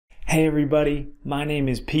Hey everybody, my name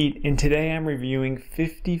is Pete and today I'm reviewing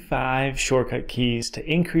 55 shortcut keys to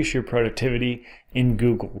increase your productivity in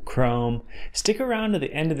Google Chrome. Stick around to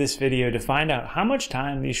the end of this video to find out how much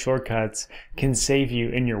time these shortcuts can save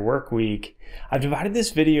you in your work week. I've divided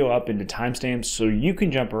this video up into timestamps so you can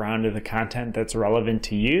jump around to the content that's relevant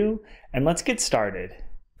to you, and let's get started.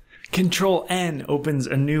 Control N opens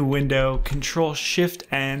a new window. Control Shift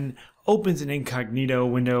N opens an incognito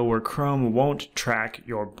window where Chrome won't track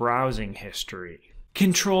your browsing history.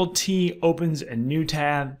 Control T opens a new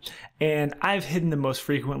tab, and I've hidden the most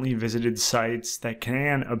frequently visited sites that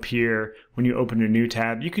can appear when you open a new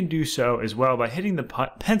tab. You can do so as well by hitting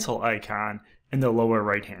the pencil icon in the lower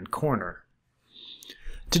right hand corner.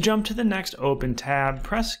 To jump to the next open tab,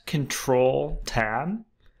 press Control Tab,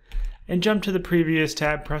 and jump to the previous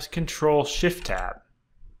tab, press Control Shift Tab.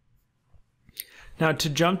 Now to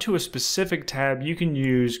jump to a specific tab, you can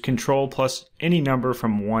use Control plus any number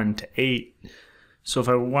from 1 to 8. So if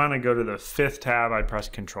I want to go to the 5th tab, I press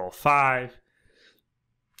Control 5.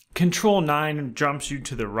 Control 9 jumps you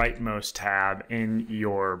to the rightmost tab in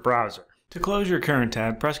your browser. To close your current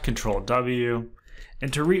tab, press Control W.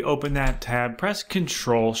 And to reopen that tab, press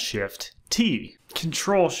Control Shift T.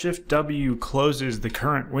 Control Shift W closes the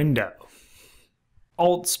current window.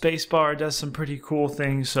 Alt spacebar does some pretty cool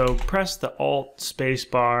things, so press the Alt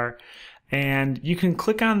spacebar and you can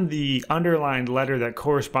click on the underlined letter that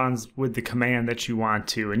corresponds with the command that you want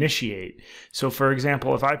to initiate. So for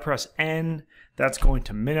example, if I press N, that's going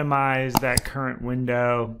to minimize that current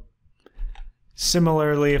window.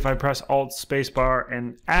 Similarly, if I press Alt spacebar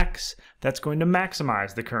and X, that's going to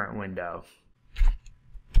maximize the current window.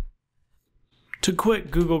 To quit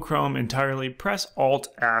Google Chrome entirely, press Alt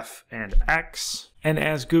F and X. And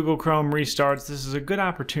as Google Chrome restarts, this is a good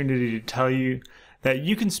opportunity to tell you that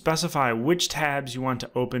you can specify which tabs you want to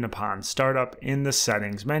open upon startup in the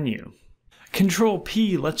settings menu. Control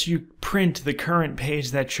P lets you print the current page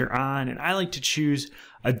that you're on, and I like to choose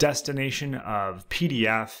a destination of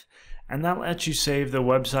PDF, and that lets you save the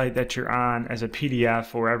website that you're on as a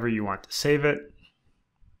PDF wherever you want to save it.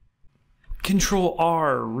 Control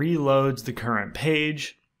R reloads the current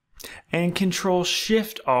page, and Control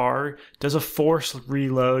Shift R does a force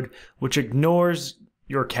reload, which ignores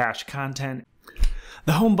your cached content.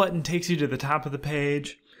 The home button takes you to the top of the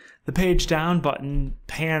page. The page down button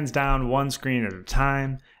pans down one screen at a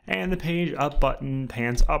time, and the page up button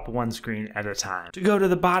pans up one screen at a time. To go to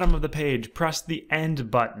the bottom of the page, press the end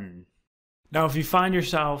button. Now, if you find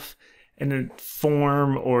yourself in a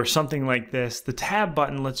form or something like this, the tab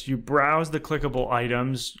button lets you browse the clickable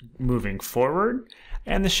items moving forward,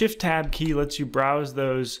 and the shift tab key lets you browse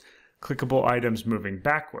those clickable items moving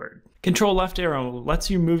backward. Control left arrow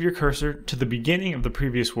lets you move your cursor to the beginning of the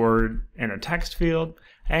previous word in a text field,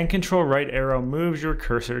 and control right arrow moves your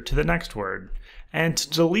cursor to the next word. And to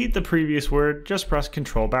delete the previous word, just press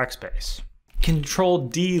Control backspace. Control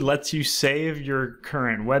D lets you save your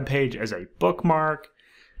current web page as a bookmark.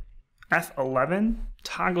 F11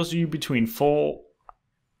 toggles you between full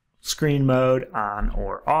screen mode on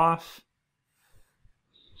or off.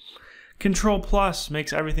 Control plus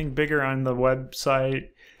makes everything bigger on the website,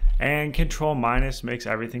 and Control minus makes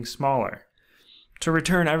everything smaller. To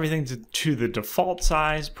return everything to the default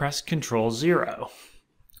size, press Control 0.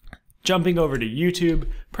 Jumping over to YouTube,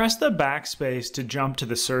 press the backspace to jump to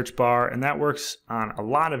the search bar, and that works on a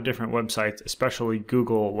lot of different websites, especially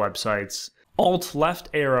Google websites. Alt left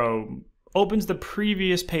arrow opens the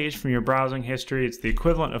previous page from your browsing history. It's the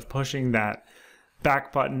equivalent of pushing that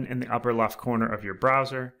back button in the upper left corner of your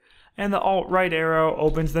browser. And the Alt right arrow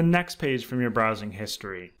opens the next page from your browsing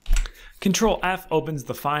history. Control F opens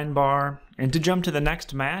the find bar, and to jump to the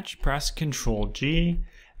next match, press Control G,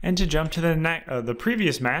 and to jump to the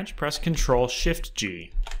previous match, press Control Shift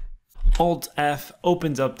G. Alt F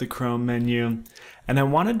opens up the Chrome menu, and I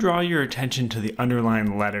want to draw your attention to the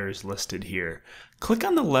underlined letters listed here. Click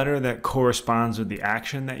on the letter that corresponds with the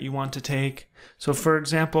action that you want to take. So for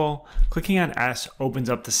example, clicking on S opens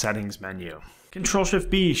up the settings menu. Control Shift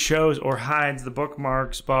B shows or hides the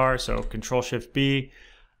bookmarks bar, so Control Shift B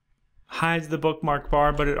hides the bookmark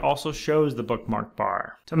bar, but it also shows the bookmark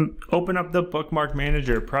bar. To open up the bookmark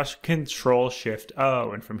manager, press Control Shift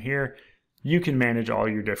O, and from here you can manage all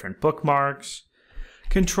your different bookmarks.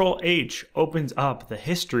 Control H opens up the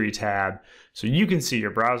history tab so you can see your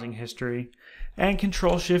browsing history. And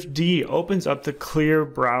Control Shift D opens up the clear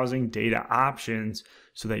browsing data options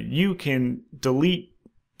so that you can delete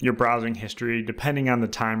your browsing history depending on the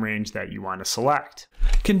time range that you want to select.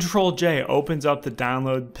 Control J opens up the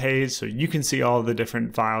download page so you can see all the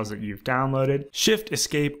different files that you've downloaded. Shift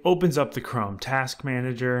Escape opens up the Chrome Task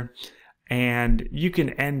Manager. and you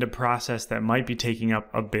can end a process that might be taking up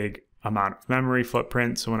a big amount of memory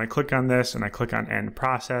footprint. So when I click on this and I click on end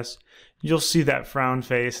process, you'll see that frown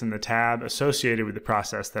face and the tab associated with the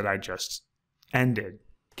process that I just ended.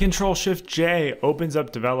 Control-Shift-J opens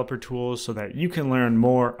up developer tools so that you can learn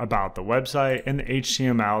more about the website and the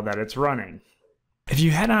HTML that it's running. If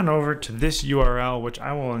you head on over to this URL, which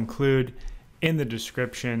I will include in the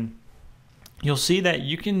description, you'll see that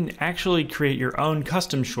you can actually create your own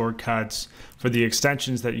custom shortcuts for the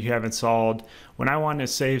extensions that you have installed. When I want to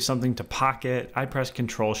save something to Pocket, I press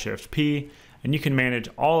Control-Shift-P, and you can manage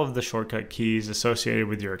all of the shortcut keys associated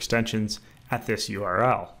with your extensions at this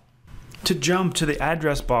URL. To jump to the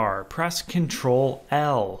address bar, press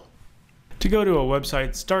Control-L. To go to a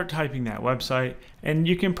website, start typing that website, and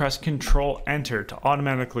you can press Control-Enter to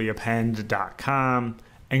automatically append .com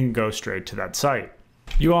and go straight to that site.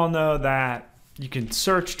 You all know that you can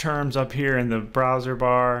search terms up here in the browser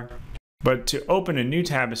bar, but to open a new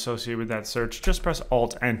tab associated with that search, just press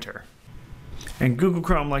Alt-Enter. And Google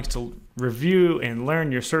Chrome likes to review and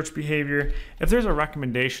learn your search behavior. If there's a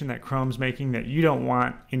recommendation that Chrome's making that you don't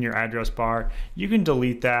want in your address bar, you can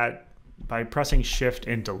delete that by pressing Shift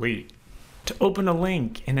and Delete. To open a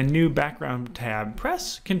link in a new background tab,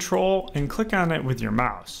 press Control and click on it with your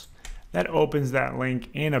mouse. That opens that link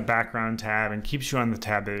in a background tab and keeps you on the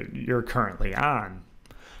tab that you're currently on.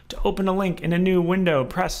 To open a link in a new window,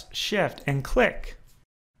 press Shift and click.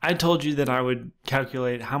 I told you that I would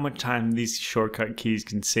calculate how much time these shortcut keys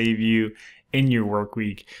can save you in your work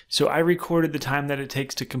week. So I recorded the time that it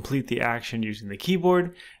takes to complete the action using the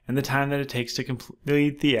keyboard and the time that it takes to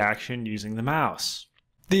complete the action using the mouse.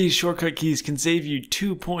 These shortcut keys can save you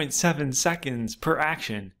 2.7 seconds per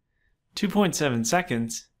action. 2.7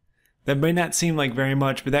 seconds? That may not seem like very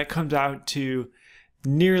much, but that comes out to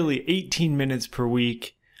nearly 18 minutes per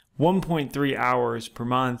week, 1.3 hours per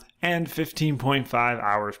month, and 15.5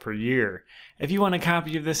 hours per year. If you want a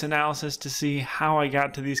copy of this analysis to see how I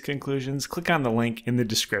got to these conclusions, click on the link in the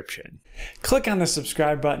description. Click on the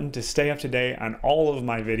subscribe button to stay up to date on all of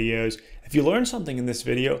my videos. If you learned something in this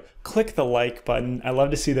video, click the like button. I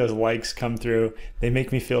love to see those likes come through. They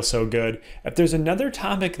make me feel so good. If there's another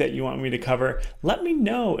topic that you want me to cover, let me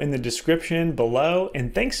know in the description below,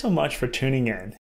 and thanks so much for tuning in.